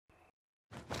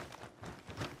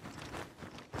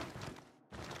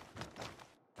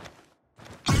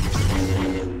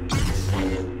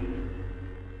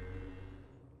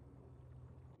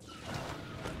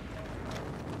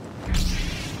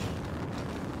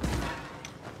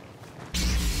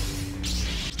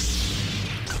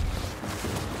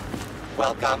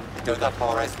Welcome to the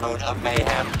forest moon of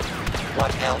mayhem.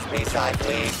 What else besides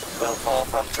leaves will fall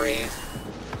from trees?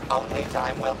 Only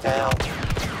time will tell.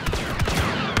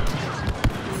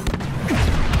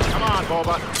 Come on,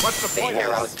 Boba. What's the point? The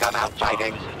heroes come out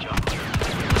fighting.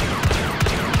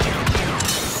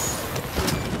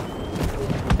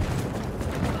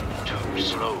 Too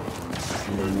slow.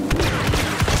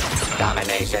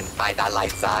 Domination by the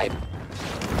light side.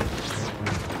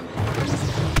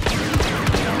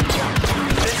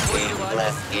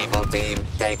 Teamless evil team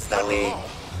takes the lead.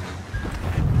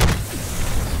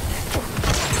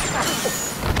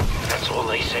 That's all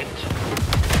they sent.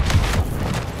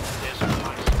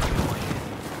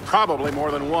 Probably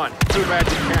more than one. Too bad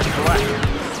you can't collect.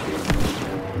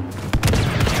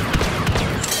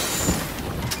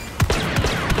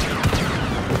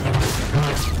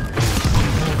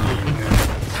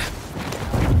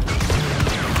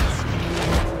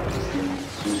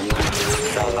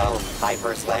 Solo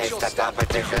hyper slaves to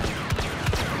competition.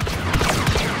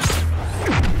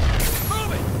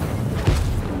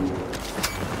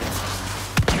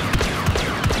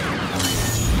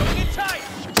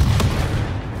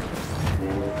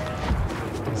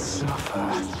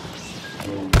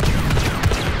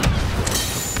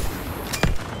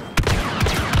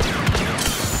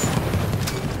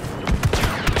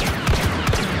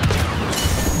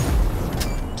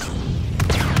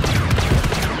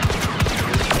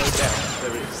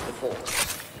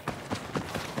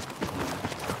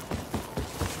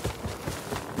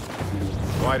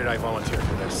 Why did I volunteer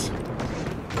for this?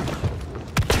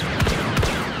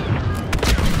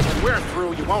 When we're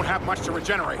through, you won't have much to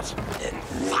regenerate. Then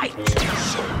fight,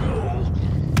 Solo.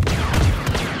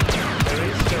 There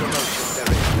is no motion,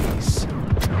 there is peace.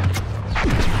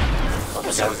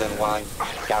 Chosen one,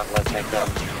 countless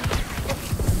victims.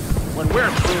 When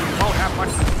we're through, you won't have much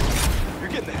to... You're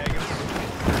getting the hang of it.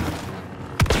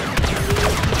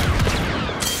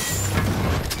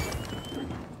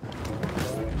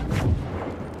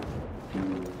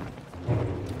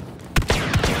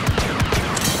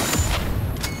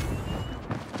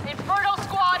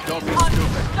 Don't be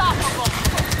stupid.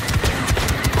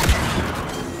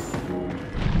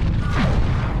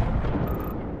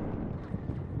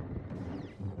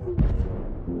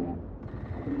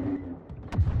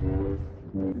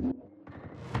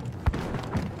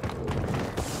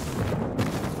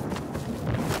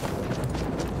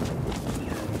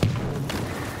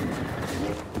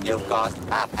 You've caused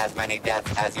half as many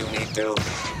deaths as you need to.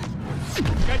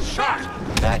 Get shot!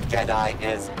 That Jedi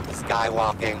is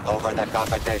skywalking over the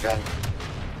competition.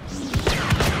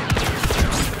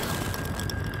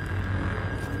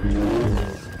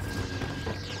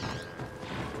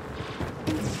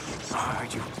 Are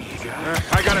you eager?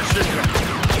 I gotta shoot you.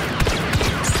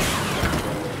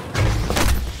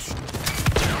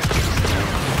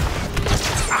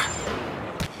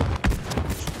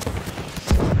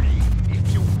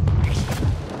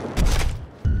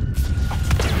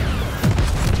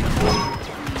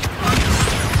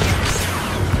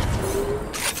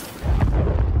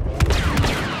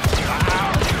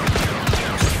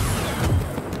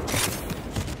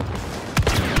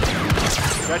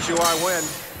 Bet you I win.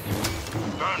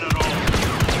 Burn it all.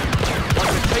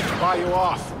 What's it take to buy you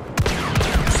off?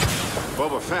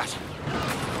 Boba Fett.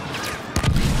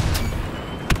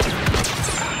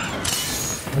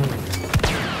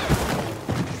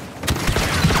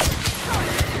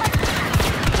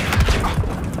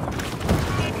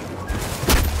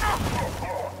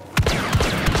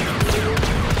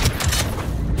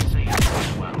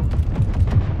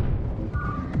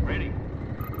 Ready.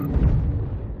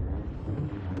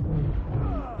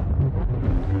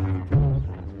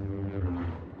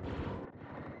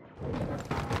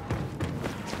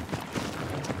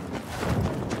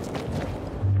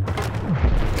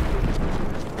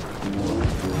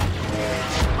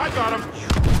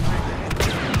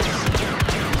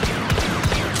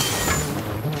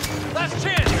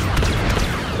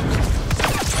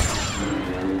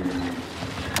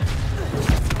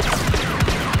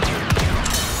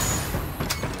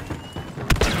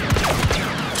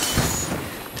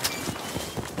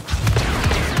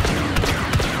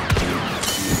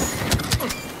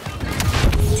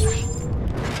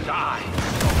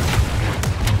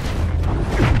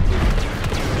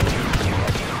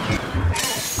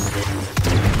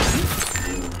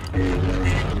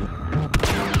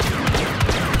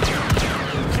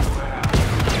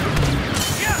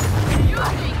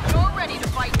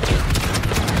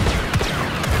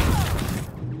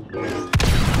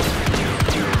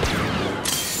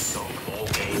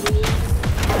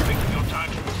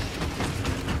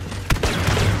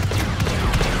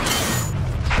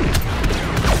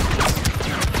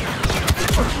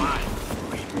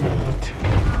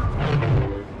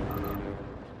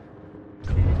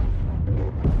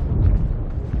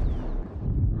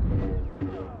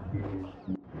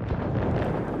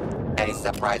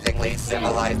 surprisingly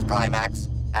civilized climax,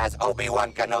 as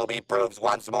Obi-Wan Kenobi proves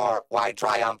once more why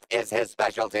triumph is his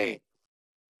specialty.